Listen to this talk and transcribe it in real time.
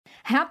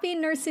Happy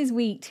Nurses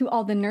Week to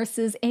all the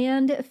nurses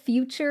and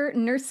future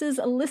nurses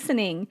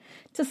listening.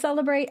 To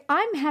celebrate,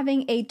 I'm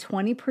having a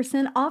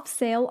 20% off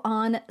sale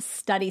on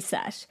Study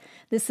Sesh.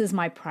 This is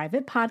my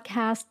private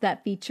podcast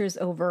that features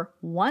over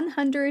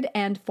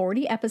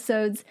 140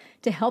 episodes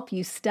to help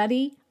you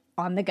study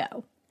on the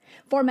go.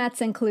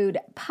 Formats include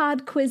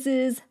pod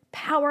quizzes,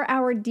 power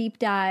hour deep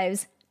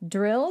dives,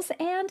 drills,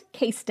 and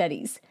case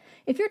studies.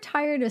 If you're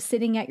tired of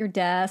sitting at your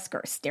desk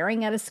or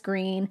staring at a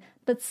screen,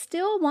 but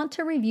still want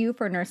to review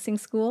for nursing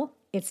school,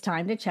 it's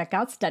time to check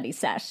out Study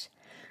Sesh.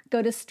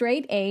 Go to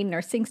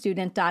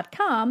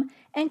straightanursingstudent.com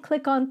and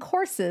click on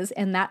courses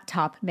in that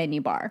top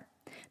menu bar.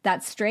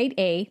 That's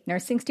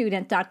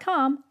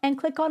straightanursingstudent.com and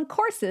click on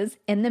courses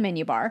in the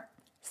menu bar.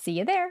 See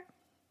you there.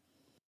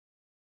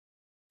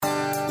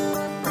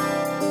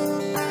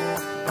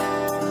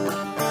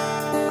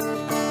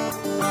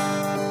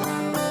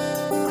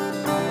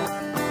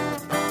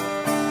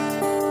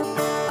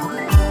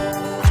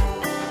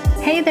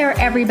 Hey there,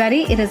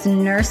 everybody. It is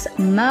Nurse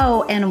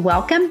Mo, and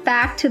welcome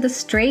back to the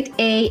Straight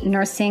A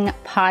Nursing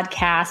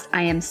Podcast.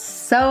 I am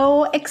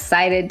so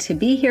excited to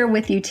be here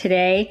with you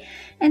today,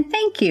 and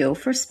thank you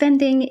for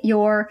spending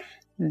your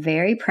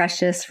very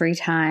precious free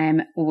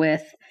time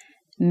with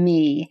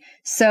me.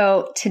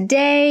 So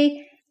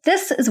today,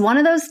 this is one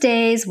of those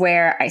days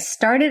where I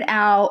started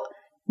out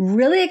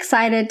really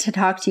excited to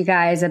talk to you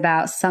guys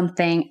about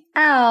something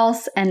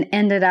else and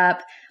ended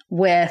up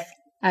with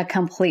a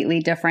completely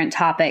different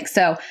topic.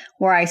 So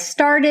where I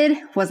started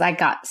was I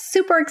got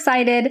super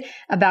excited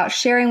about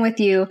sharing with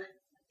you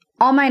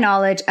all my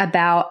knowledge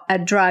about a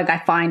drug I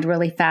find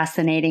really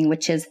fascinating,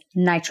 which is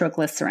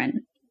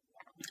nitroglycerin.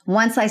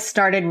 Once I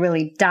started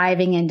really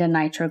diving into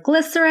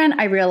nitroglycerin,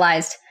 I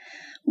realized,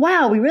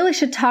 wow, we really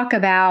should talk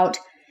about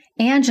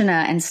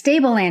angina and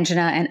stable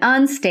angina and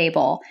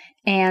unstable.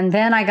 And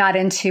then I got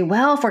into,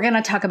 well, if we're going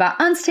to talk about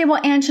unstable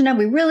angina,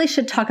 we really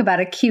should talk about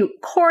acute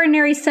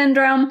coronary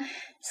syndrome.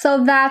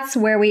 So that's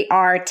where we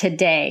are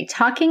today,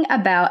 talking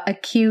about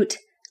acute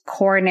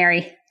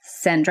coronary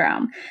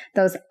syndrome.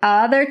 Those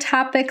other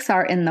topics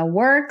are in the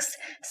works.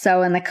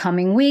 So in the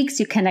coming weeks,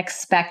 you can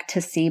expect to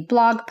see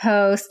blog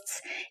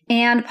posts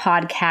and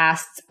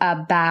podcasts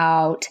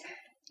about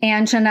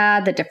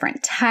angina, the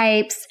different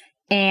types,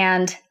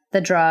 and the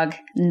drug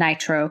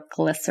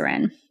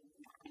nitroglycerin.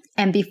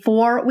 And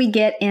before we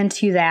get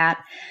into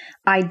that,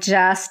 I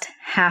just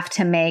have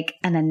to make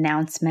an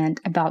announcement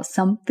about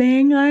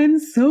something I'm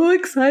so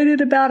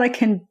excited about. I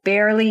can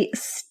barely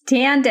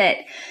stand it.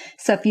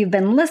 So if you've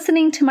been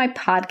listening to my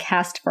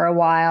podcast for a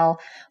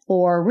while,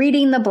 or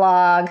reading the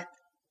blog,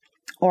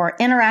 or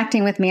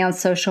interacting with me on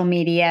social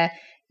media,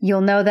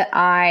 you'll know that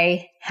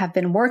I have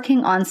been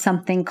working on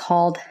something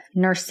called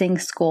Nursing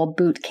School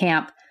Boot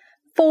Camp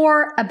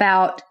for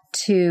about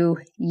 2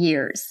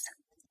 years.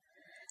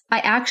 I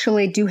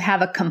actually do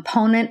have a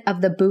component of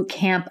the boot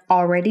camp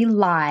already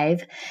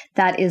live.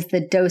 That is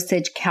the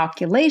dosage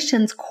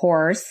calculations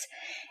course.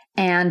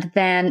 And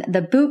then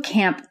the boot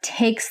camp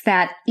takes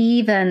that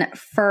even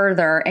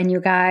further. And you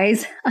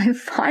guys, I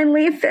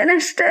finally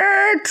finished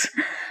it.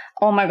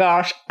 Oh my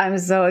gosh, I'm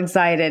so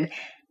excited.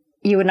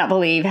 You would not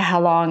believe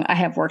how long I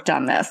have worked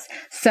on this.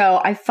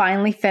 So I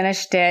finally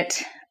finished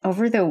it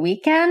over the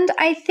weekend,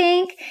 I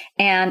think,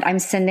 and I'm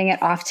sending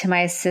it off to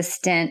my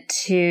assistant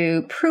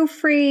to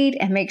proofread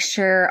and make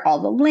sure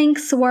all the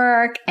links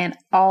work and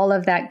all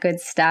of that good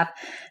stuff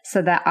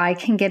so that I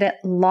can get it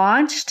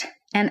launched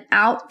and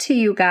out to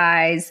you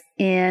guys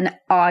in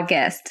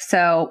August.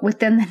 So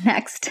within the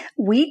next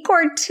week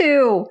or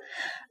two.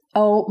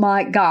 Oh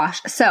my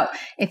gosh. So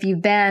if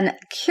you've been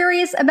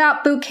curious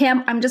about boot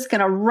camp, I'm just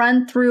going to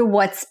run through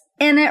what's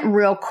in it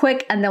real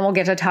quick, and then we'll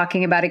get to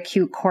talking about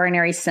acute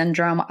coronary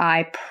syndrome,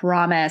 I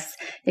promise.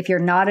 If you're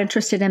not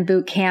interested in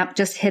boot camp,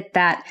 just hit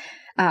that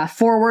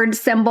forward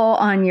symbol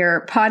on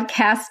your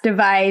podcast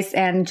device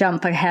and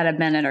jump ahead a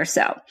minute or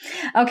so.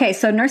 Okay,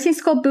 so Nursing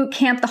School Boot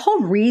Camp, the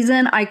whole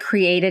reason I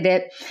created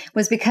it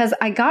was because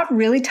I got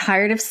really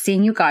tired of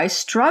seeing you guys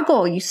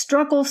struggle. You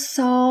struggle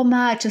so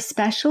much,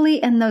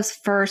 especially in those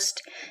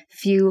first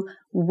few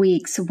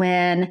weeks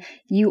when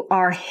you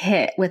are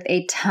hit with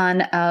a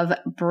ton of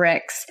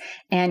bricks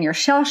and you're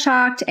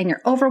shell-shocked and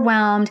you're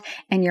overwhelmed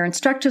and your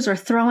instructors are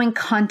throwing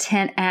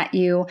content at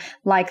you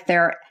like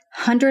they're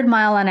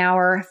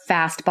 100-mile-an-hour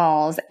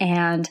fastballs,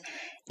 and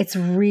it's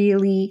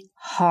really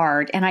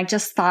hard. And I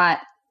just thought,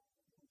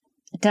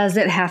 does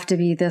it have to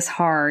be this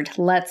hard?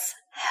 Let's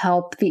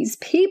help these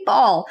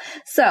people.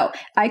 So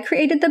I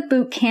created the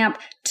boot camp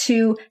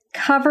to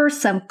cover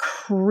some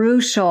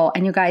crucial,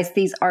 and you guys,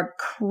 these are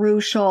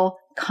crucial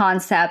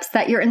concepts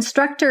that your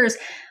instructors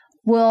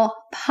will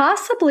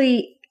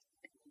possibly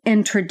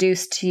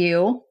introduce to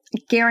you.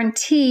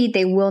 Guaranteed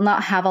they will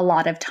not have a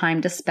lot of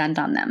time to spend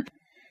on them.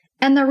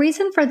 And the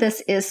reason for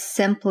this is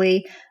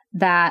simply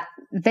that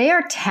they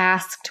are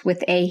tasked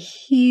with a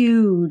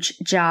huge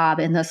job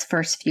in those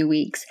first few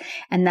weeks,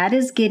 and that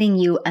is getting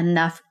you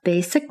enough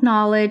basic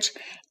knowledge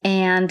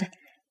and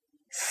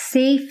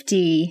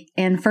safety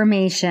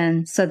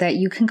information so that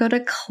you can go to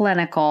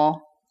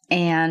clinical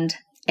and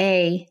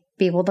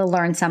be able to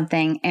learn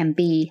something, and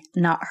B,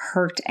 not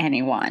hurt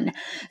anyone.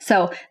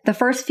 So the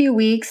first few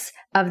weeks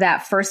of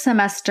that first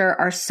semester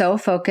are so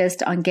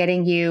focused on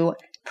getting you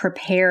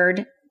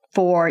prepared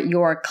for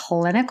your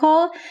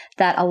clinical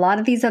that a lot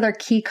of these other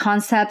key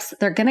concepts,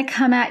 they're going to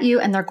come at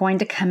you, and they're going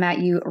to come at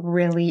you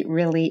really,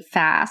 really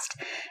fast.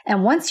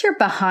 And once you're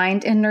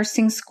behind in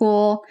nursing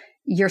school,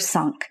 you're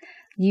sunk.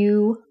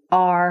 You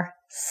are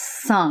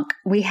sunk.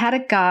 We had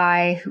a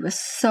guy who was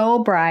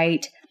so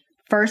bright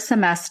first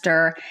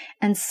semester,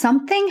 and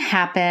something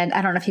happened.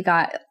 I don't know if he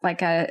got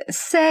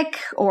sick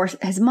or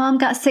his mom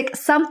got sick.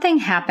 Something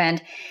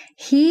happened.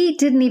 He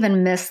didn't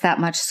even miss that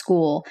much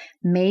school.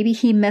 Maybe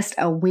he missed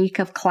a week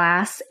of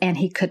class and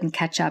he couldn't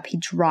catch up. He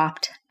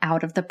dropped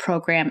out of the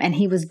program, and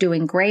he was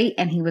doing great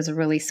and he was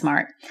really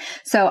smart.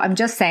 So I'm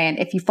just saying,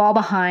 if you fall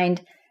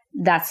behind,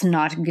 that's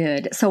not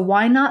good. So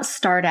why not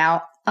start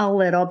out a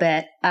little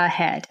bit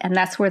ahead? And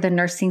that's where the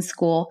nursing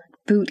school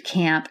boot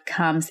camp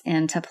comes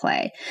into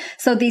play.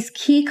 So these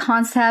key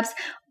concepts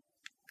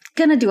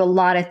going to do a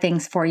lot of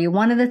things for you.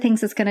 One of the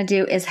things it's going to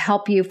do is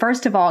help you,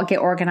 first of all, get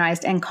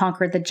organized and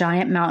conquer the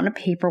giant mountain of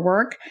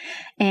paperwork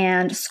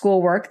and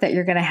schoolwork that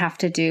you're going to have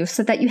to do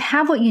so that you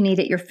have what you need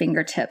at your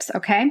fingertips,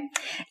 okay?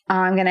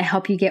 I'm going to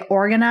help you get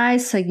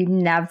organized so you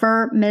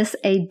never miss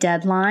a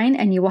deadline,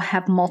 and you will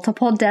have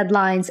multiple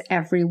deadlines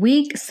every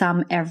week,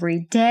 some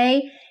every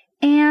day.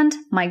 And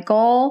my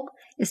goal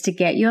is to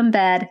get you in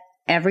bed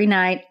every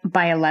night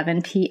by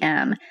 11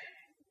 p.m.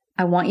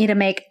 I want you to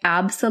make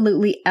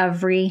absolutely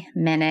every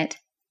minute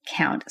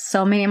count.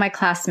 So many of my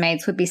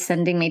classmates would be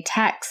sending me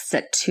texts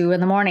at 2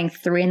 a.m,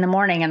 3 a.m,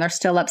 and they're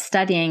still up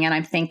studying. And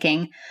I'm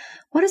thinking,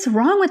 what is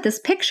wrong with this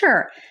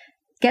picture?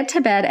 Get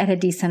to bed at a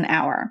decent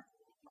hour.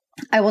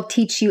 I will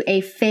teach you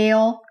a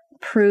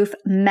fail-proof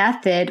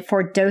method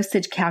for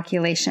dosage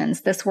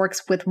calculations. This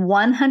works with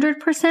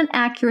 100%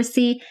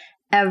 accuracy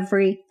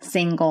every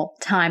single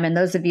time. And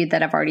those of you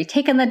that have already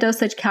taken the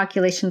dosage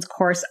calculations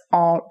course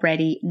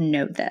already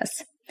know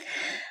this.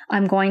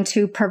 I'm going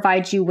to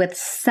provide you with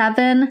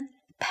 7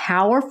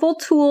 powerful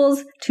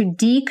tools to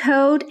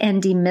decode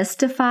and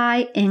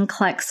demystify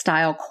NCLEX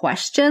style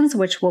questions,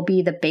 which will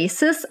be the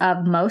basis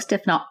of most,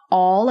 if not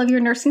all, of your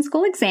nursing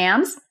school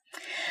exams.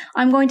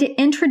 I'm going to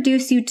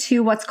introduce you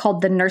to what's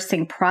called the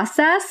nursing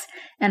process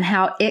and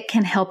how it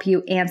can help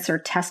you answer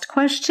test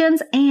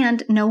questions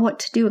and know what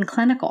to do in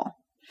clinical.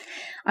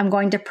 I'm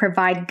going to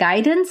provide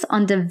guidance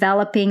on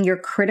developing your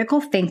critical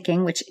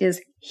thinking, which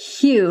is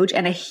huge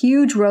and a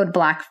huge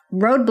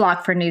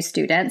roadblock for new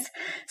students.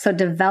 So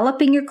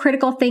developing your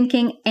critical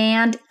thinking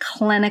and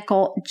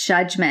clinical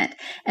judgment.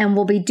 And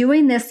we'll be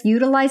doing this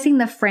utilizing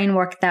the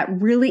framework that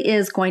really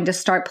is going to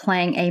start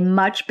playing a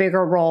much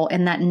bigger role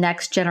in that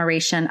next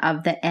generation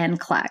of the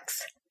NCLEX.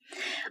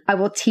 I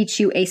will teach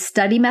you a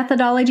study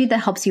methodology that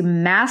helps you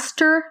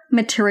master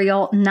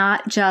material,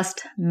 not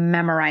just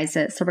memorize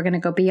it. So we're going to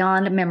go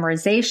beyond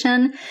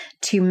memorization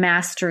to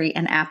mastery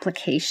and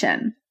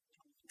application.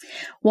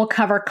 We'll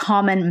cover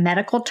common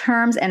medical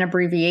terms and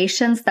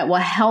abbreviations that will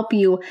help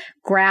you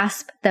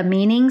grasp the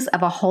meanings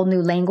of a whole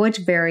new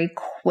language very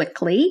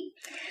quickly.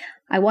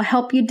 I will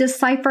help you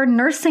decipher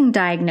nursing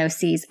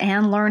diagnoses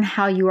and learn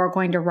how you are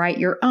going to write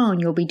your own.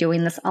 You'll be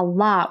doing this a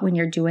lot when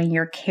you're doing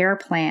your care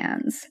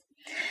plans.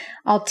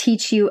 I'll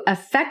teach you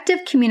effective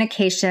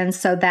communication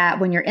so that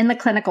when you're in the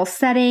clinical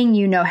setting,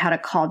 you know how to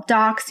call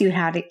docs, you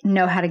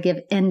know how to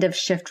give end of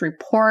shift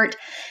report,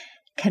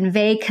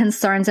 convey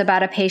concerns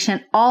about a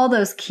patient, all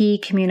those key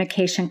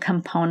communication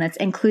components,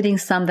 including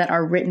some that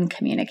are written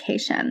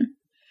communication.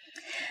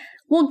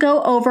 We'll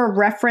go over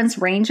reference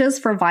ranges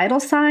for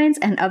vital signs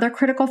and other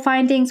critical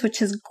findings,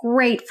 which is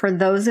great for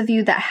those of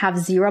you that have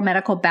zero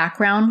medical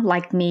background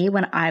like me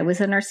when I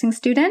was a nursing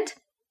student.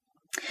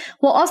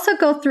 We'll also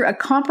go through a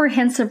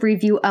comprehensive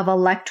review of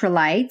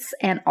electrolytes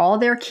and all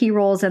their key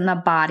roles in the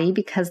body,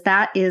 because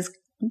that is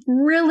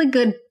really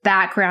good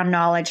background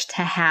knowledge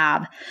to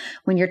have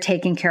when you're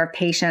taking care of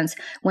patients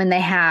when they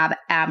have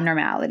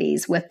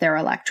abnormalities with their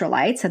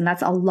electrolytes. And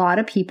that's a lot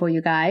of people,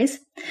 you guys.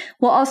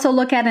 We'll also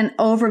look at an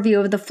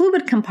overview of the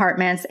fluid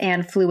compartments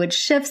and fluid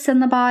shifts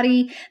in the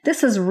body.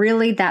 This is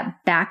really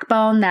that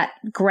backbone, that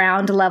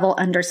ground level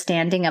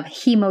understanding of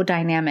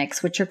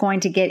hemodynamics, which you're going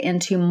to get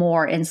into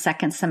more in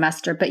second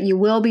semester, but you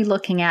will be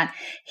looking at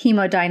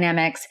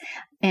hemodynamics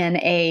in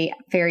a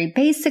very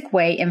basic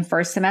way in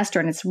first semester,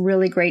 and it's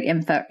really great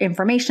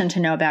information to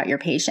know about your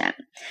patient.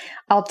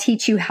 I'll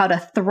teach you how to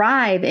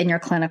thrive in your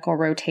clinical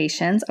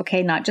rotations,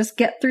 okay? Not just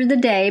get through the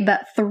day,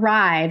 but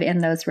thrive in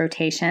those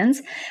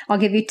rotations. I'll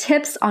give you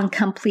tips on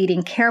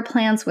completing care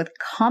plans with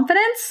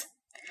confidence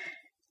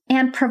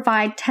and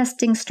provide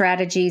testing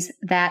strategies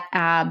that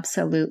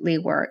absolutely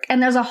work.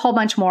 And there's a whole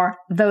bunch more.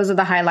 Those are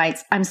the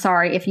highlights. I'm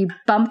sorry if you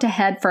bumped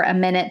ahead for a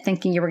minute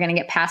thinking you were going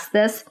to get past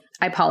this.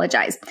 I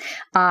apologize.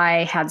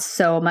 I had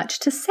so much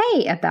to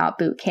say about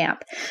boot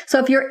camp. So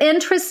if you're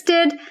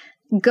interested,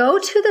 go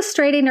to the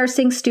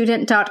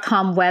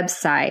straightanursingstudent.com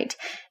website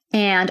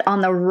And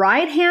on the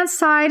right-hand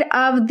side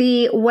of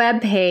the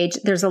web page,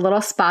 there's a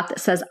little spot that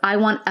says, I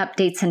want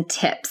updates and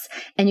tips.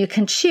 And you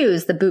can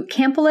choose the boot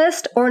camp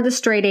list or the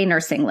straight A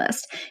nursing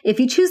list. If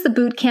you choose the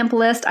boot camp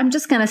list, I'm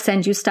just going to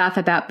send you stuff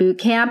about boot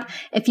camp.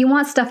 If you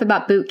want stuff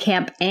about boot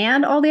camp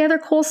and all the other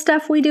cool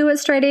stuff we do at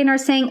straight A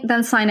nursing,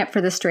 then sign up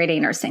for the straight A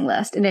nursing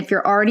list. And if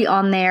you're already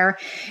on there,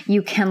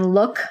 you can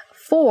look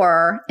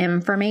for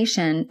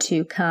information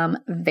to come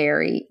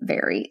very,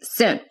 very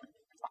soon.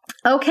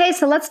 Okay,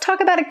 so let's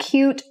talk about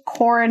acute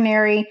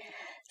coronary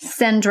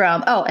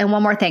syndrome. Oh, and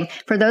one more thing.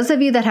 For those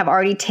of you that have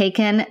already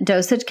taken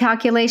dosage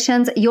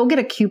calculations, you'll get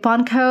a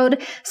coupon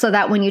code so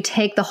that when you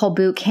take the whole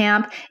boot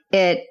camp,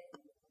 it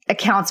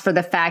accounts for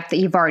the fact that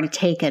you've already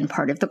taken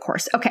part of the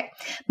course. Okay,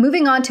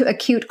 moving on to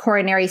acute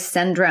coronary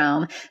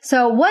syndrome.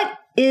 So what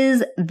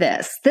is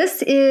this?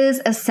 This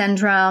is a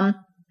syndrome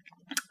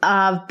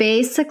of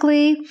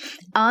basically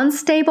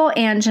unstable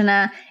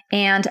angina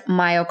and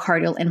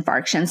myocardial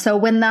infarction. So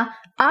when the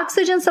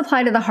oxygen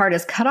supply to the heart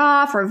is cut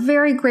off or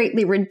very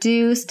greatly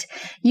reduced,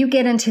 you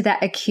get into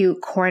that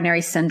acute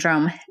coronary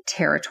syndrome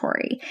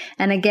territory.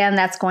 And again,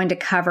 that's going to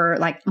cover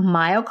like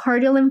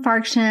myocardial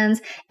infarctions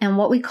and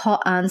what we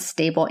call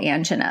unstable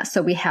angina.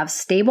 So we have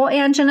stable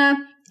angina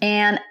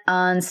and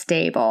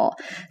unstable.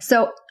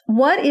 So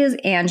what is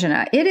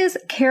angina? It is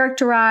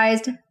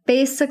characterized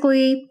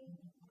basically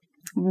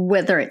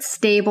whether it's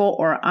stable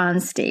or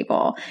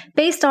unstable,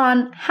 based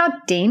on how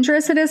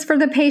dangerous it is for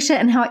the patient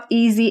and how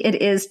easy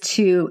it is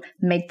to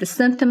make the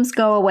symptoms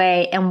go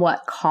away and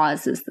what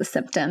causes the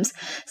symptoms.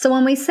 So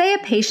when we say a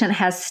patient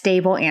has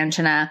stable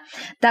angina,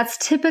 that's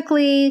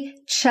typically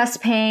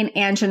chest pain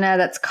angina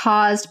that's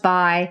caused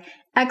by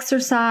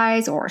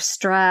exercise or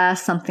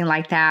stress, something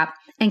like that,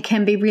 and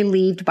can be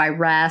relieved by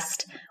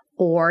rest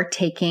or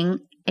taking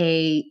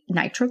a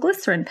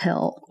nitroglycerin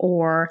pill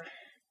or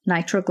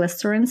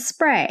nitroglycerin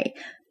spray.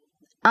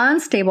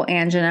 Unstable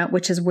angina,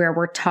 which is where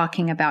we're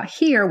talking about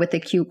here with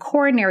acute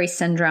coronary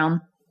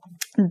syndrome,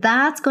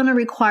 that's going to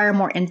require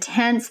more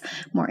intense,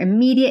 more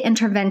immediate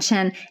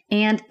intervention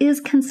and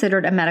is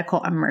considered a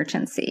medical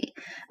emergency.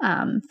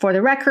 For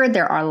the record,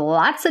 there are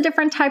lots of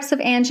different types of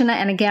angina.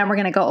 And again, we're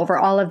going to go over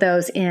all of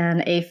those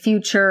in a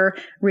future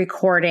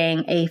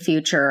recording, a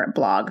future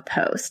blog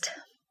post.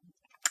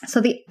 So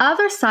the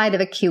other side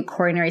of acute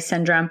coronary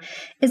syndrome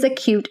is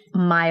acute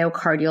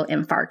myocardial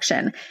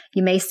infarction.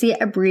 You may see it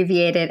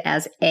abbreviated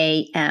as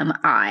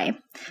AMI.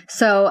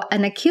 So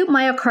an acute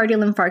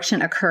myocardial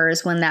infarction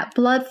occurs when that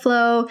blood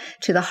flow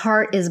to the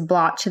heart is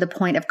blocked to the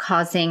point of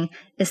causing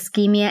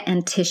ischemia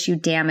and tissue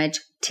damage,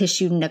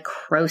 tissue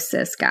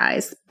necrosis,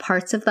 guys.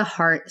 Parts of the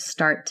heart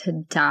start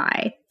to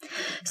die.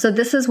 So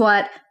this is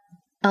what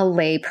a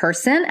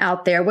layperson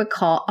out there would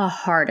call a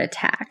heart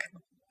attack.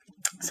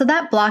 So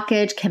that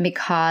blockage can be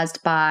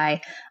caused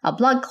by a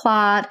blood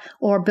clot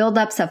or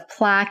buildups of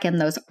plaque in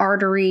those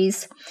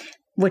arteries,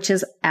 which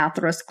is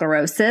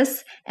atherosclerosis.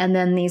 And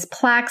then these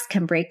plaques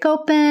can break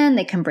open,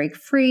 they can break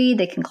free,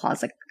 they can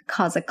cause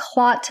a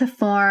clot to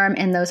form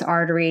in those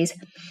arteries.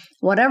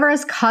 Whatever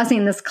is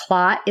causing this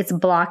clot, it's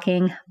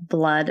blocking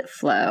blood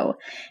flow.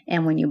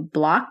 And when you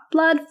block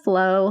blood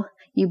flow,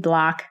 you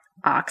block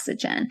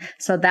oxygen.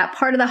 So that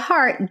part of the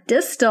heart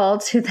distal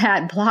to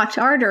that blocked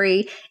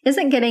artery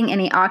isn't getting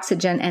any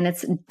oxygen and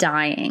it's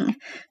dying.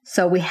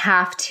 So we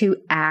have to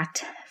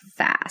act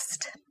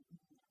fast.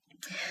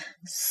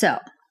 So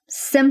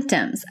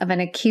symptoms of an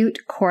acute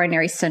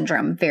coronary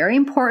syndrome, very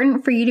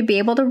important for you to be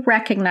able to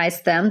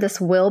recognize them. This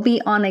will be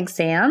on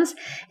exams.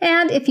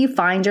 And if you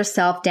find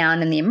yourself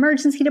down in the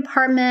emergency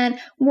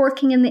department,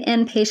 working in the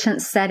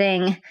inpatient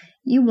setting,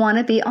 you want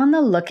to be on the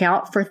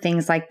lookout for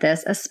things like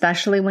this,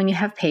 especially when you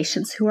have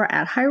patients who are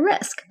at high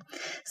risk.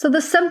 So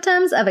the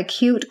symptoms of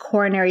acute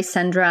coronary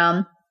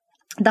syndrome,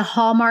 the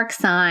hallmark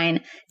sign,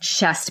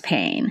 chest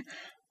pain.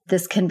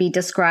 This can be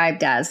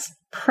described as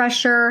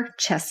pressure,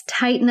 chest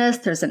tightness.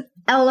 There's an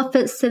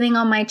elephant sitting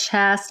on my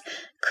chest.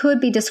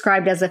 Could be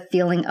described as a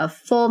feeling of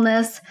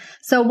fullness.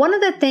 So one of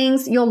the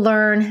things you'll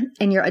learn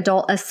in your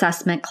adult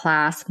assessment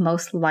class,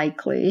 most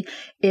likely,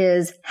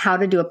 is how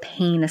to do a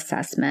pain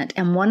assessment.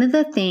 And one of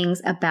the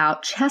things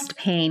about chest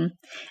pain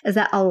is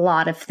that a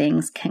lot of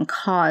things can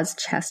cause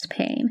chest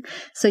pain.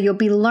 So you'll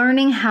be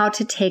learning how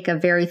to take a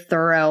very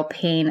thorough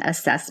pain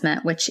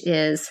assessment, which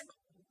is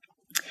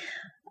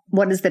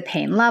what is the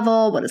pain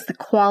level? What is the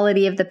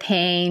quality of the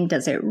pain?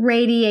 Does it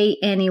radiate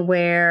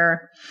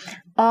anywhere?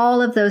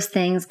 All of those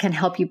things can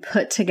help you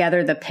put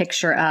together the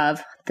picture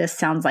of this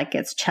sounds like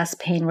it's chest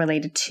pain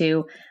related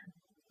to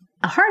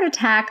a heart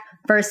attack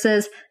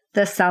versus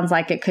this sounds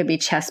like it could be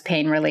chest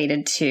pain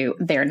related to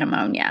their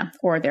pneumonia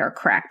or their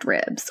cracked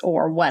ribs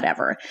or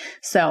whatever.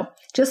 So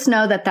just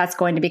know that that's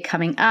going to be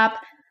coming up.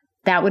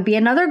 That would be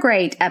another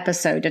great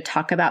episode to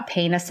talk about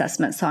pain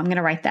assessment. So I'm going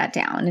to write that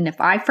down. And if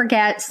I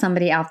forget,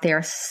 somebody out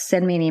there,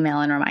 send me an email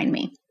and remind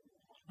me.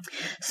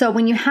 So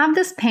when you have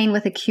this pain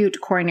with acute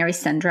coronary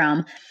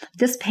syndrome,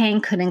 this pain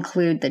could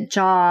include the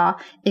jaw,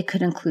 it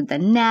could include the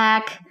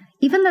neck,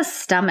 even the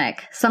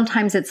stomach.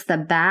 Sometimes it's the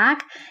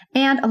back,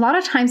 and a lot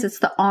of times it's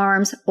the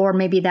arms or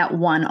maybe that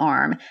one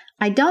arm.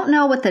 I don't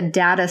know what the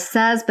data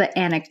says, but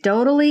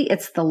anecdotally,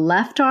 it's the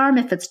left arm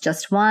if it's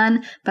just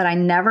one, but I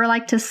never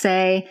like to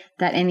say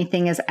that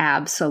anything is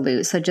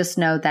absolute. So just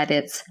know that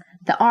it's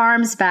the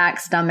arms, back,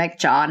 stomach,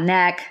 jaw,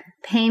 neck.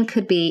 Pain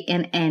could be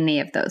in any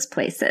of those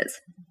places.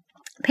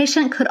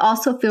 Patient could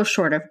also feel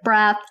short of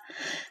breath,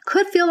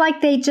 could feel like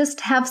they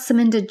just have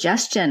some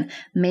indigestion.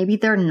 Maybe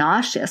they're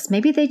nauseous.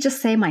 Maybe they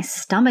just say, my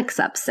stomach's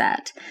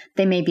upset.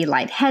 They may be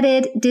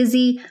lightheaded,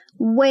 dizzy,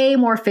 way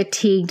more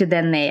fatigued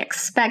than they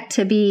expect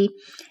to be,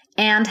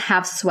 and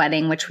have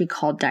sweating, which we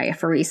call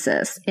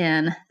diaphoresis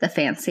in the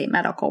fancy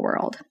medical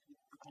world.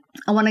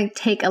 I want to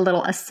take a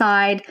little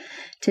aside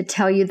to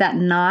tell you that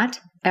not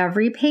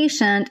every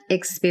patient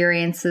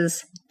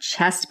experiences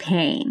chest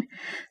pain.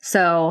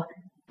 So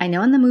I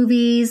know in the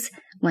movies,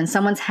 when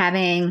someone's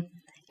having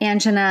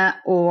angina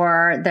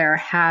or they're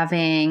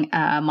having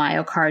a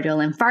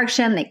myocardial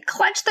infarction, they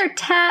clutch their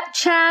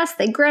chest,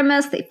 they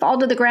grimace, they fall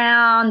to the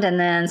ground, and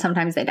then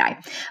sometimes they die.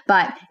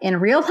 But in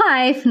real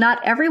life, not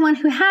everyone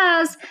who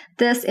has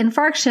this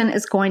infarction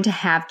is going to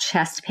have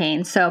chest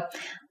pain. So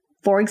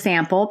for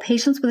example,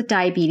 patients with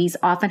diabetes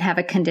often have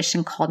a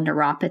condition called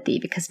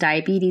neuropathy because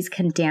diabetes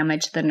can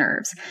damage the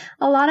nerves.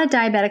 A lot of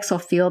diabetics will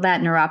feel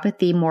that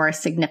neuropathy more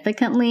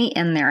significantly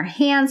in their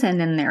hands and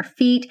in their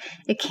feet.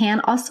 It can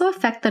also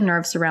affect the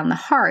nerves around the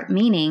heart,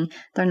 meaning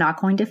they're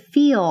not going to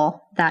feel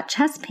that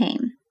chest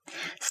pain.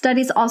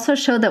 Studies also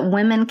show that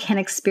women can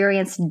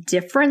experience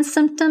different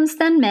symptoms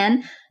than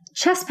men.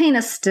 Chest pain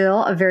is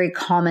still a very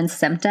common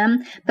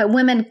symptom, but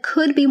women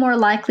could be more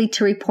likely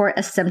to report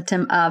a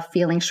symptom of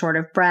feeling short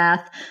of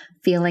breath,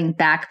 feeling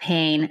back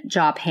pain,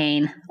 jaw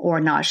pain, or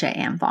nausea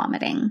and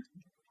vomiting.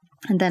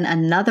 And then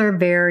another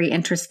very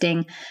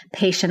interesting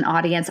patient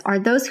audience are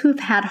those who've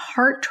had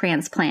heart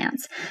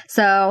transplants.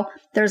 So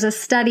there's a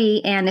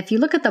study, and if you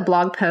look at the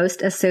blog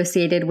post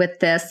associated with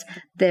this,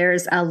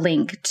 there's a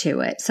link to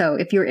it. So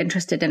if you're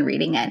interested in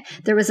reading it,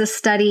 there was a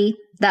study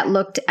that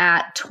looked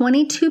at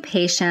 22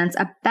 patients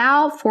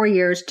about 4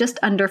 years, just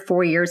under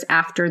 4 years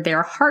after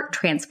their heart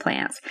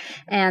transplants,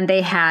 and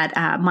they had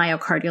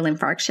myocardial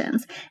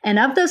infarctions. And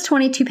of those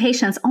 22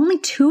 patients, only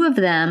 2 of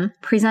them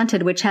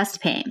presented with chest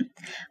pain.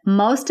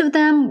 Most of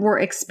them were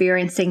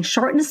experiencing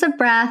shortness of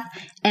breath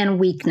and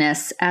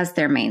weakness as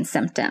their main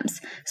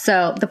symptoms.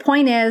 So the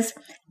point is,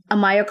 a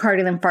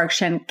myocardial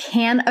infarction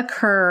can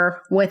occur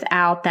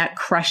without that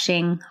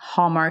crushing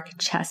hallmark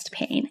chest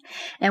pain.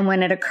 And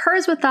when it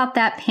occurs without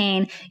that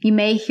pain, you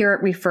may hear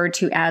it referred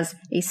to as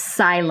a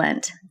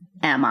silent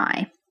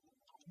MI.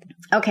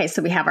 Okay,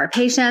 so we have our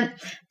patient.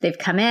 They've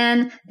come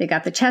in, they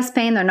got the chest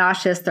pain, they're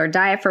nauseous, they're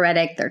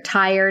diaphoretic, they're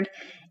tired,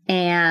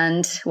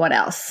 and what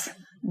else?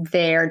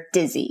 They're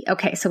dizzy.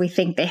 Okay, so we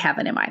think they have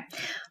an MI.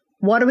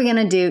 What are we going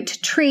to do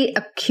to treat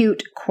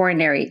acute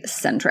coronary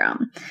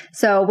syndrome?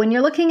 So when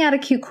you're looking at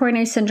acute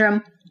coronary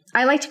syndrome,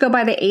 I like to go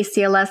by the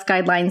ACLS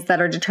guidelines that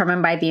are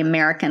determined by the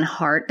American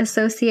Heart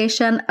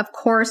Association. Of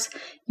course,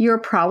 you're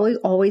probably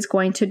always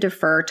going to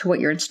defer to what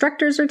your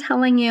instructors are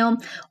telling you,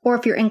 or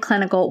if you're in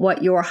clinical,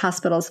 what your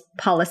hospital's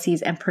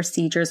policies and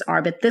procedures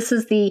are. But this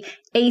is the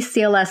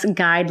ACLS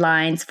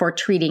guidelines for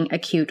treating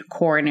acute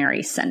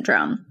coronary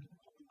syndrome.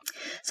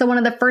 So one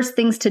of the first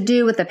things to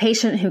do with a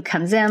patient who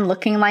comes in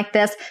looking like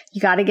this,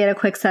 you got to get a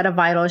quick set of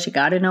vitals. You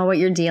got to know what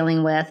you're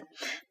dealing with.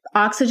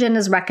 Oxygen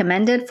is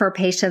recommended for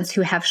patients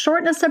who have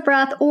shortness of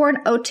breath or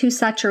an O2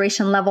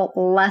 saturation level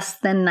less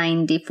than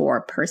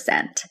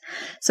 94%.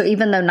 So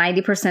even though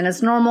 90%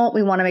 is normal,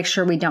 we want to make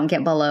sure we don't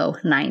get below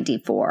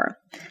 94.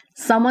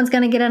 Someone's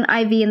going to get an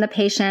IV in the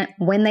patient.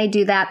 When they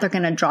do that, they're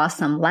going to draw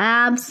some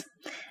labs.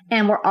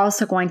 And we're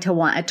also going to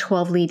want a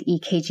 12-lead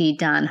EKG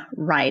done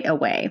right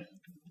away.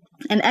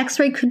 An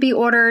X-ray could be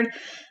ordered.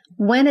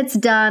 When it's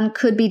done,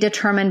 could be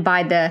determined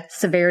by the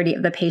severity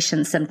of the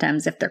patient's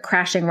symptoms. If they're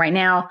crashing right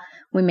now,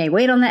 we may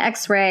wait on the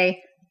X-ray,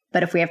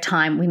 but if we have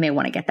time, we may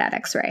want to get that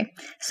X-ray.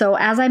 So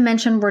as I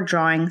mentioned, we're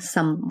drawing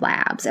some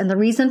labs. And the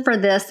reason for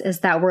this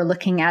is that we're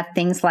looking at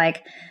things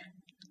like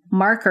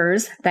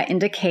markers that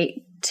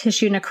indicate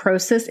tissue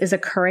necrosis is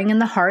occurring in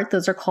the heart.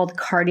 Those are called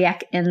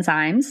cardiac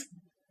enzymes.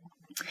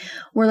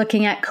 We're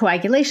looking at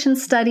coagulation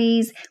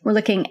studies. We're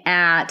looking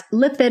at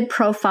lipid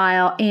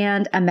profile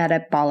and a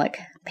metabolic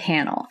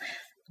panel.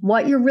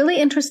 What you're really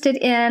interested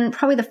in,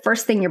 probably the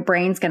first thing your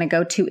brain's going to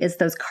go to is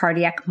those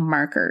cardiac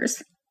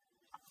markers.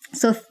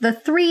 So the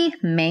three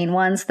main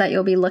ones that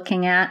you'll be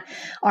looking at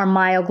are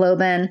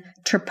myoglobin,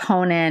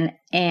 troponin,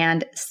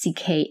 and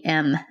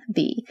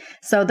CKMB.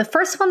 So the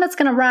first one that's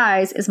going to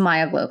rise is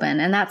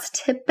myoglobin, and that's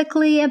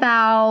typically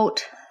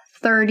about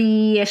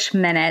 30-ish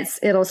minutes,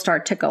 it'll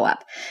start to go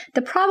up.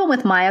 The problem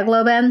with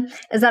myoglobin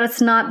is that it's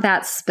not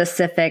that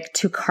specific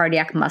to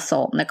cardiac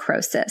muscle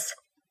necrosis.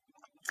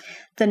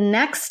 The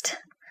next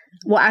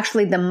Well,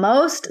 actually the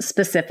most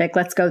specific,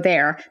 let's go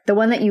there. The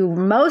one that you're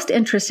most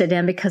interested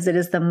in because it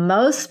is the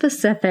most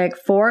specific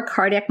for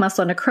cardiac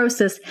muscle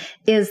necrosis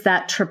is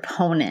that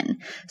troponin.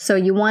 So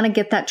you want to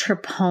get that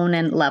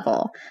troponin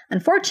level.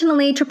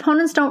 Unfortunately,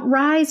 troponins don't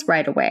rise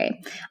right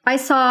away. I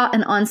saw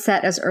an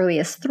onset as early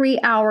as 3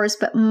 hours,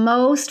 but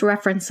most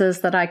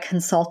references that I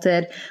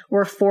consulted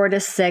were 4 to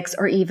 6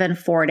 or even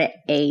 4 to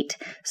 8.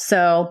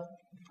 So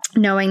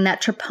knowing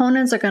that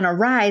troponins are going to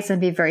rise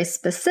and be very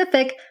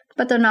specific,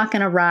 but they're not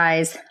going to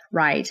rise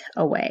right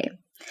away.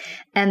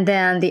 And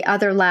then the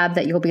other lab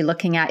that you'll be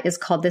looking at is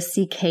called the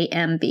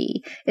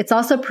CKMB. It's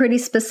also pretty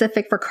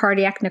specific for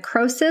cardiac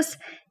necrosis.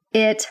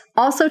 It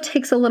also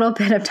takes a little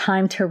bit of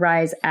time to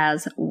rise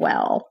as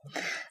well.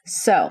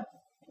 So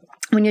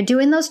when you're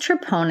doing those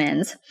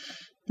troponins,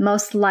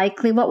 most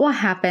likely what will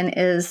happen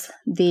is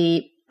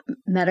the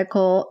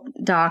medical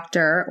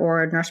doctor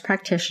or nurse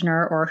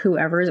practitioner or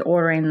whoever is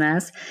ordering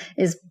this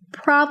is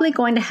probably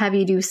going to have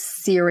you do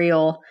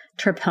serial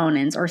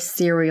troponins or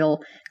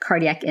serial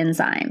cardiac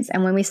enzymes.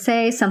 And when we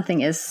say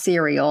something is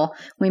serial,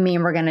 we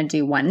mean we're going to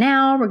do one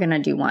now, we're going to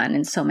do one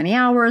in so many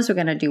hours, we're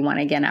going to do one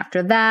again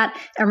after that,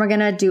 and we're going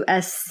to do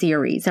a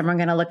series, and we're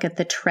going to look at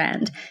the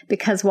trend.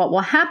 Because what will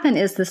happen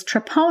is this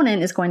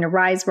troponin is going to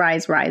rise,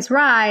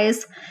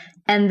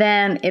 and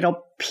then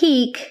it'll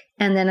peak,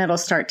 and then it'll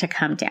start to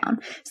come down.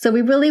 So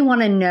we really want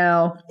to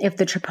know if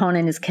the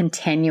troponin is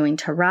continuing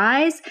to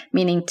rise,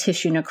 meaning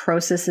tissue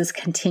necrosis is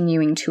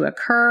continuing to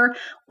occur,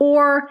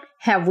 or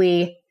have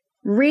we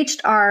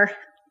reached our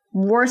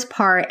worst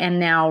part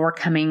and now we're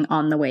coming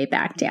on the way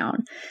back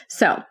down.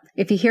 So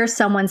if you hear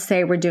someone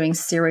say we're doing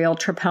serial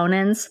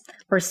troponins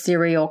or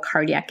serial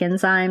cardiac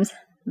enzymes,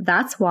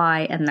 that's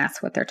why, and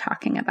that's what they're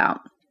talking about.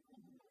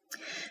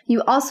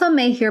 You also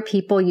may hear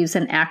people use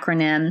an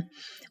acronym.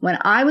 When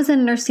I was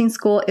in nursing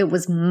school, it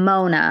was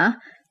MONA,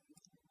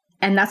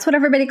 and that's what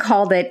everybody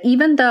called it,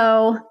 even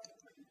though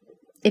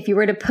if you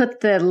were to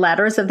put the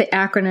letters of the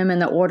acronym in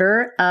the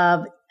order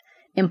of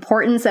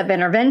importance of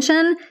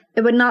intervention,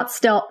 it would not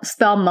still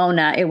spell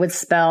MONA. It would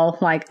spell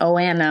like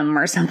OANM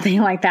or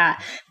something like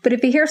that. But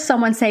if you hear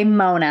someone say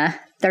MONA,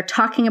 they're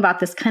talking about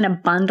this kind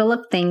of bundle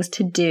of things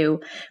to do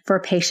for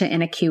a patient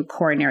in acute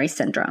coronary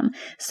syndrome.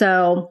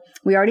 So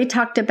we already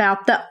talked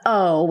about the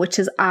O, which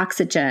is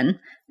oxygen.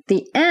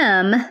 The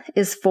M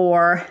is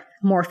for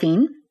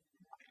morphine.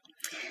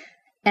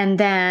 And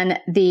then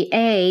the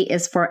A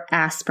is for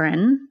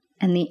aspirin.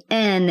 And the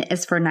N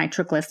is for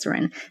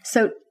nitroglycerin.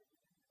 So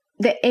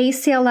the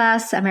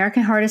ACLS,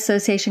 American Heart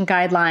Association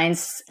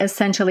guidelines,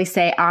 essentially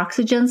say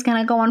oxygen's going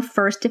to go on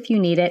first if you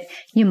need it.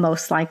 You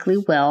most likely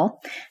will.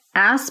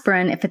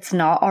 Aspirin, if it's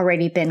not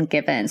already been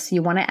given. So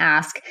you want to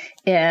ask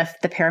if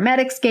the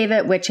paramedics gave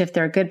it, which if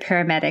they're good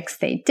paramedics,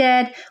 they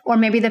did, or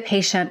maybe the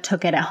patient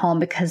took it at home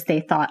because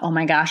they thought, oh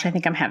my gosh, I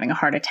think I'm having a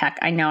heart attack.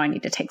 I know I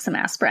need to take some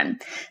aspirin.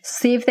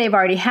 See if they've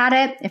already had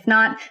it. If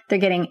not, they're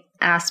getting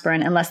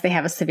aspirin unless they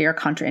have a severe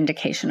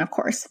contraindication, of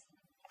course.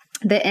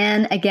 The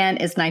N, again,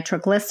 is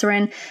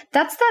nitroglycerin.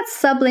 That's that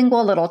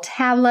sublingual little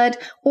tablet,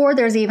 or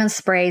there's even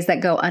sprays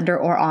that go under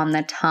or on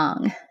the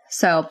tongue.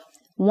 So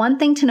one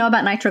thing to know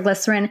about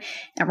nitroglycerin,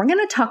 and we're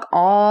going to talk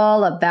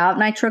all about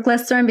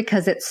nitroglycerin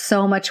because it's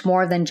so much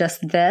more than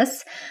just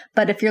this.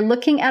 But if you're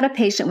looking at a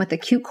patient with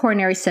acute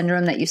coronary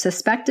syndrome that you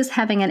suspect is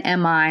having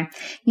an MI,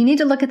 you need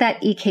to look at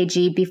that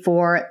EKG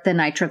before the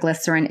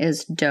nitroglycerin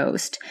is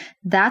dosed.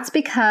 That's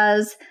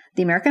because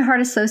the American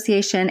Heart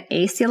Association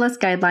ACLS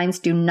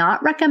guidelines do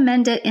not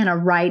recommend it in a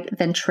right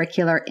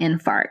ventricular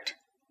infarct.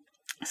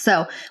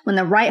 So when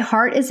the right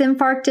heart is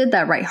infarcted,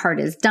 that right heart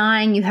is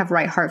dying, you have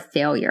right heart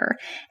failure.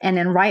 And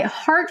in right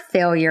heart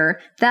failure,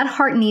 that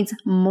heart needs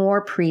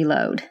more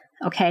preload,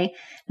 okay?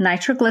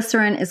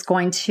 Nitroglycerin is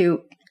going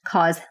to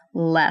cause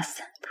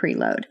less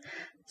preload.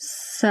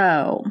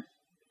 So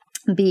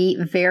be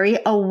very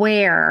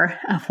aware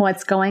of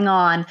what's going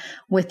on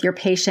with your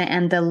patient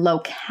and the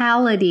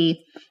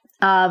locality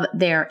of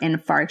their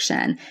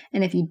infarction.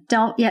 And if you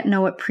don't yet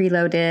know what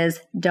preload is,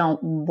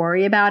 don't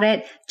worry about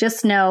it.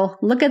 Just know,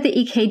 look at the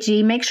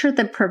EKG, make sure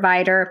the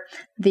provider,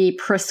 the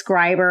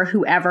prescriber,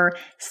 whoever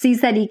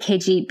sees that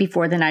EKG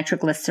before the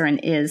nitroglycerin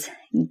is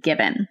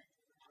given.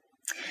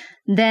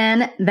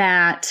 Then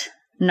that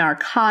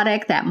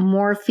narcotic, that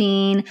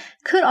morphine,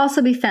 could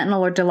also be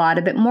fentanyl or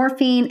Dilaudid, but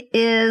morphine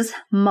is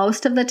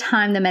most of the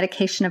time the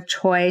medication of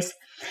choice,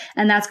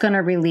 and that's going to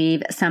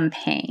relieve some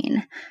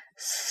pain.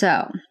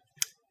 So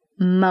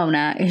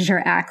MONA is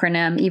your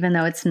acronym, even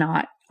though it's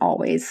not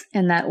always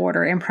in that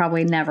order and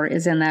probably never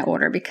is in that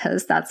order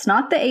because that's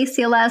not the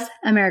ACLS,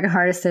 American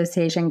Heart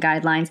Association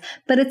guidelines,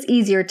 but it's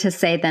easier to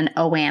say than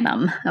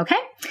OANM, okay?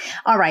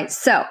 All right,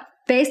 so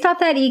based off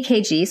that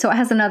EKG, so it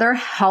has another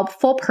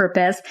helpful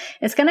purpose.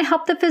 It's going to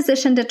help the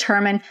physician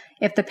determine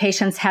if the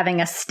patient's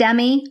having a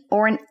STEMI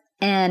or an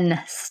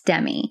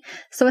NSTEMI.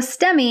 So a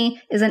STEMI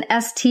is an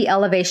ST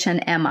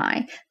elevation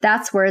MI.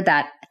 That's where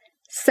that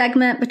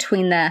segment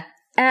between the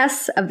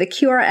S of the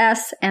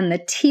QRS and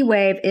the T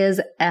wave is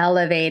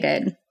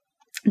elevated.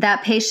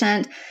 that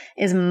patient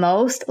is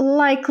most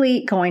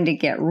likely going to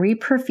get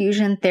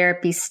reperfusion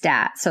therapy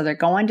stat. So they're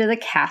going to the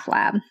cath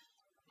lab.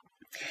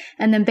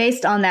 And then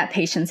based on that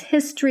patient's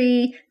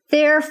history,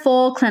 their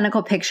full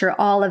clinical picture,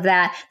 all of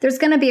that, there's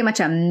going to be a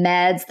bunch of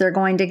meds they're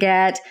going to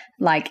get,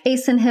 like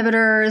ACE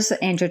inhibitors,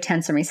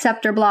 angiotensin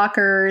receptor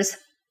blockers,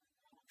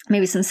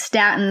 maybe some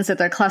statins if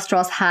their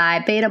cholesterol's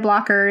high. Beta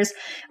blockers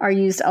are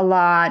used a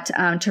lot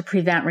to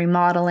prevent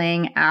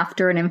remodeling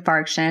after an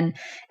infarction,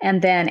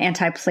 and then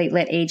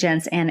antiplatelet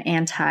agents and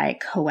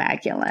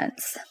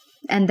anticoagulants.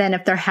 And then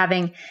if they're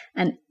having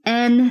an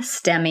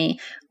NSTEMI,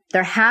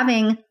 they're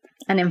having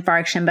an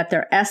infarction, but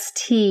their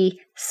ST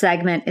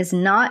segment is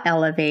not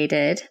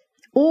elevated,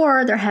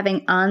 or they're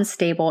having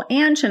unstable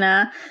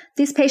angina,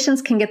 these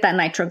patients can get that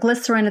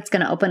nitroglycerin. It's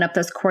going to open up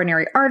those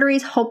coronary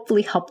arteries,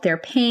 hopefully help their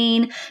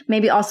pain,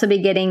 maybe also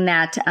be getting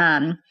that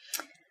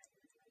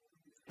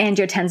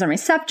angiotensin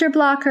receptor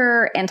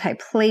blocker,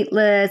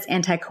 antiplatelets,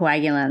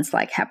 anticoagulants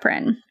like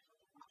heparin.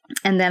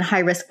 And then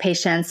high-risk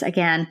patients,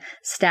 again,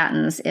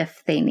 statins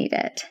if they need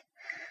it.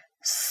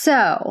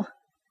 So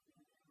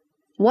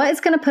what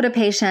is going to put a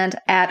patient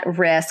at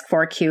risk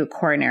for acute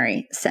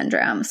coronary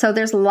syndrome? So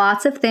there's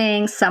lots of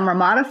things. Some are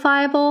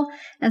modifiable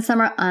and some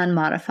are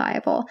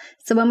unmodifiable.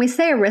 So when we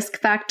say a risk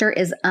factor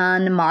is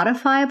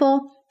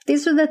unmodifiable,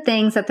 these are the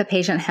things that the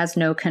patient has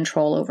no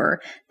control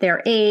over: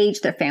 their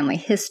age, their family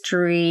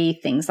history,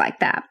 things like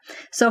that.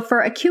 So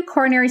for acute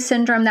coronary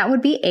syndrome, that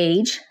would be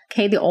age.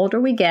 Okay, the older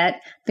we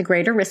get, the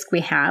greater risk we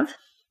have.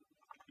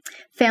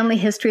 Family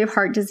history of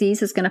heart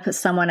disease is going to put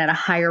someone at a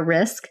higher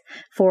risk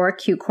for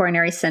acute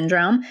coronary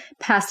syndrome.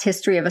 Past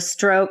history of a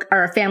stroke,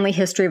 or a family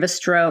history of a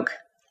stroke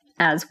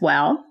as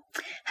well.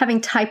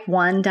 Having type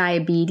 1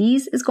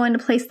 diabetes is going to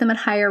place them at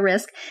higher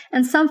risk,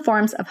 and some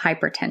forms of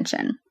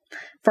hypertension.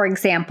 For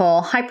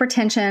example,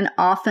 hypertension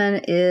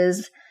often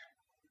is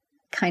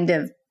kind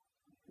of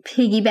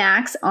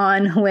piggybacks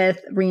on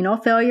with renal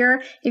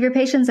failure. If your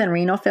patient's in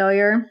renal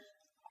failure,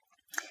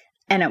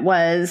 and it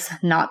was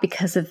not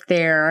because of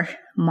their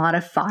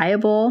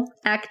modifiable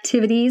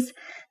activities,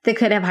 they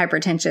could have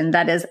hypertension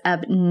that is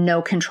of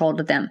no control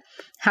to them.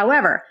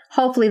 However,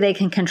 hopefully they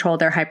can control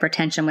their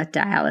hypertension with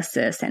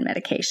dialysis and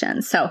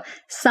medication. So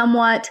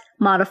somewhat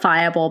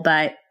modifiable,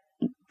 but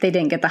they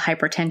didn't get the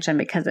hypertension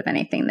because of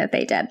anything that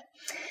they did.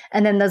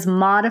 And then those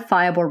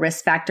modifiable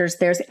risk factors,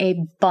 there's a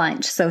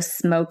bunch. So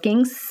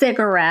smoking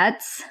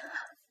cigarettes,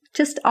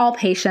 just all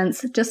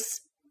patients,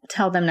 just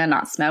tell them to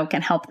not smoke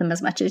and help them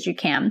as much as you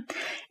can.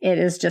 It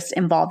is just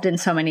involved in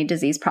so many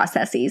disease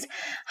processes.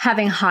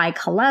 Having high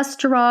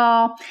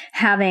cholesterol,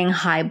 having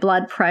high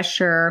blood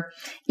pressure,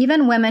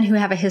 even women who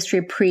have a history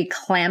of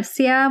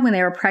preeclampsia when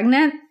they were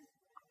pregnant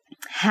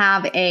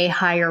have a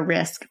higher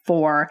risk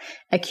for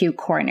acute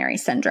coronary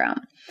syndrome.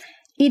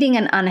 Eating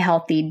an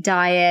unhealthy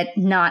diet,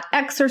 not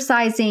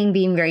exercising,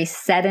 being very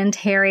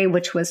sedentary,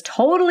 which was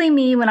totally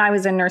me when I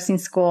was in nursing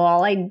school.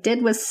 All I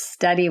did was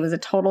study. It was a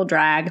total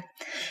drag.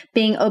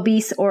 Being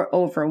obese or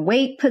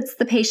overweight puts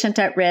the patient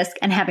at risk,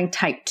 and having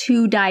type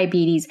 2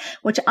 diabetes,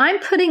 which I'm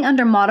putting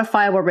under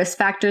modifiable risk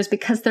factors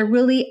because there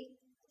really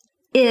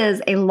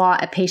is a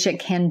lot a patient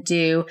can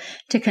do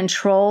to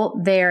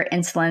control their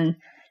insulin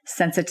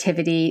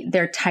sensitivity,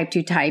 their type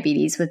 2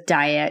 diabetes with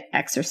diet,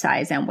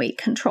 exercise, and weight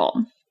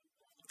control.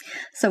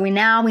 So we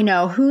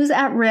know who's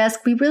at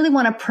risk. We really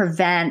want to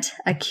prevent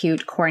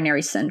acute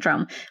coronary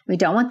syndrome. We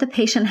don't want the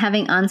patient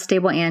having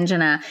unstable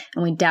angina,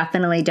 and we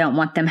definitely don't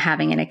want them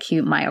having an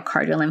acute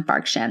myocardial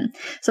infarction.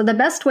 So the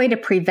best way to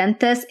prevent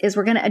this is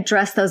we're going to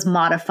address those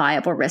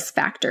modifiable risk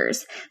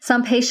factors.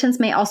 Some patients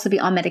may also be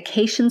on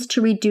medications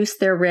to reduce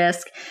their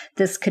risk.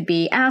 This could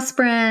be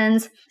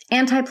aspirins,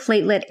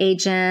 antiplatelet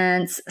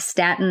agents,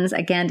 statins,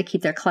 again, to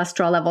keep their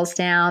cholesterol levels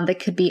down. They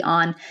could be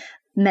on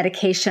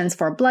medications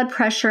for blood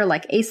pressure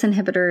like ACE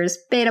inhibitors,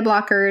 beta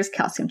blockers,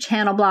 calcium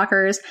channel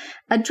blockers,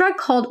 a drug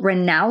called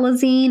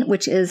ranolazine,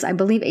 which is, I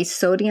believe, a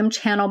sodium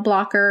channel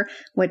blocker,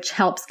 which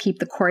helps keep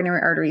the coronary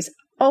arteries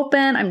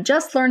open. I'm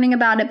just learning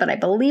about it, but I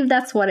believe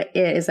that's what it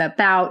is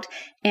about.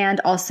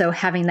 And also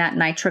having that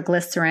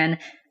nitroglycerin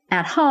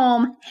at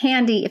home,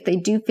 handy if they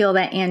do feel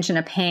that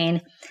angina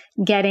pain,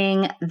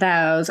 getting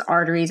those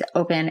arteries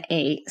open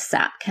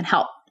ASAP can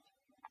help.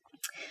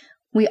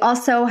 We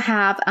also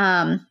have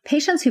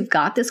patients who've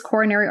got this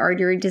coronary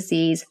artery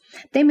disease.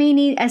 They may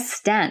need a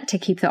stent to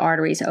keep the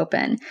arteries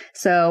open.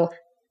 So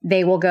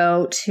they will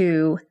go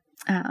to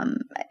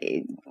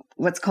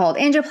what's called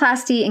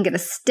angioplasty and get a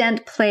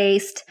stent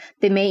placed.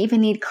 They may even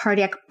need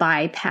cardiac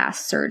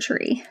bypass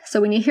surgery. So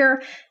when you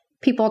hear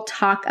people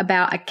talk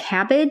about a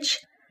CABG,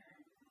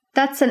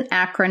 that's an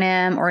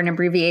acronym or an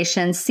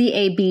abbreviation,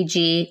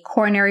 CABG,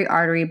 coronary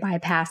artery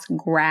bypass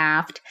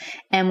graft.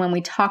 And when we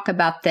talk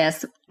about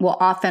this, we'll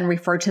often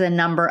refer to the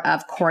number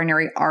of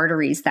coronary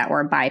arteries that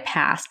were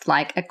bypassed,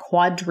 like a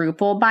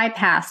quadruple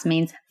bypass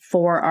means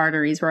 4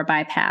 arteries were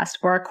bypassed,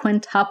 or a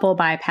quintuple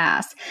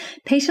bypass.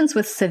 Patients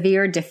with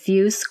severe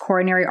diffuse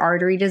coronary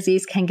artery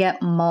disease can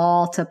get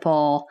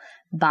multiple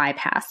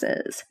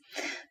bypasses.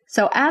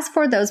 So as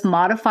for those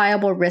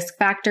modifiable risk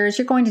factors,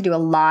 you're going to do a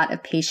lot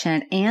of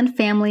patient and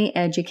family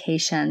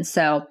education.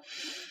 So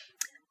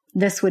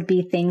this would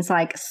be things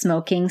like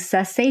smoking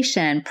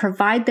cessation.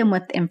 Provide them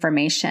with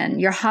information.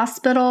 Your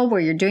hospital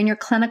where you're doing your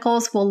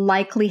clinicals will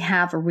likely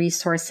have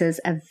resources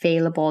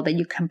available that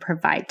you can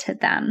provide to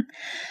them.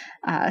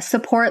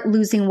 Support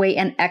losing weight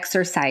and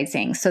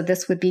exercising. So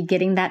this would be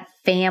getting that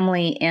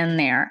family in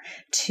there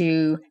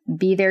to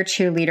be their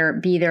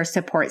cheerleader, be their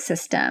support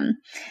system.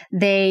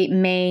 They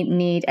may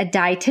need a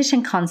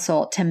dietitian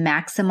consult to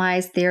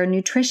maximize their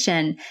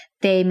nutrition.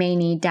 They may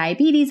need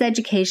diabetes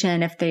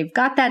education if they've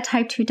got that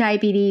type 2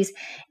 diabetes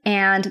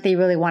and they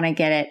really want to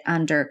get it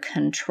under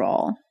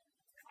control.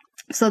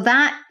 So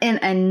that in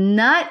a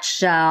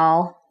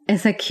nutshell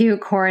is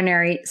acute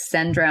coronary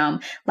syndrome.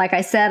 Like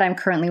I said, I'm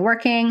currently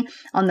working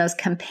on those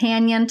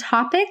companion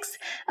topics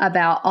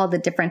about all the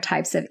different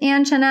types of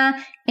angina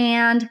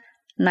and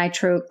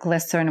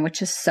nitroglycerin,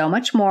 which is so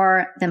much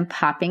more than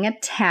popping a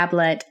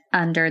tablet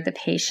under the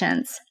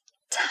patient's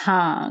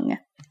tongue.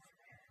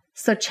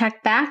 So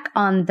check back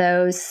on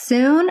those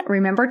soon.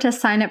 Remember to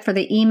sign up for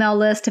the email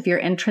list if you're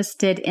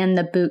interested in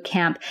the boot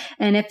camp.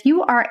 And if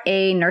you are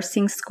a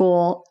nursing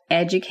school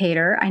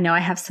educator, I know I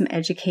have some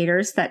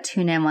educators that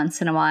tune in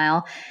once in a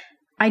while.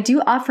 I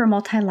do offer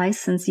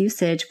multi-license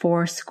usage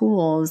for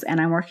schools, and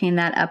I'm working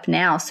that up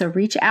now. So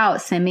reach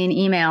out, send me an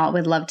email. I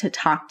would love to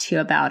talk to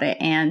you about it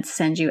and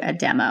send you a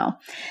demo.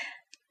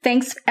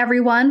 Thanks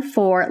everyone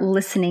for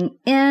listening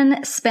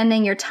in,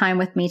 spending your time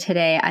with me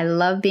today. I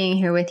love being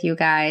here with you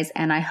guys,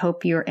 and I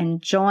hope you're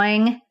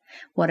enjoying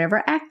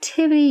whatever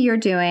activity you're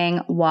doing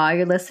while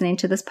you're listening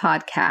to this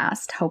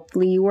podcast.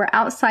 Hopefully you were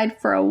outside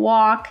for a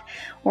walk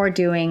or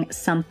doing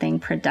something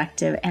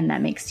productive, and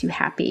that makes you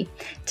happy.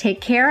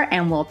 Take care,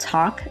 and we'll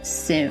talk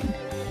soon.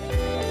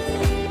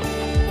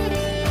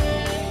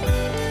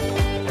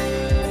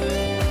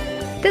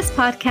 This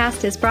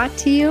podcast is brought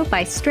to you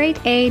by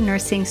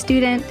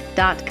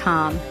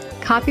straightanursingstudent.com.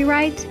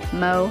 Copyright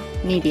Mo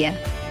Media.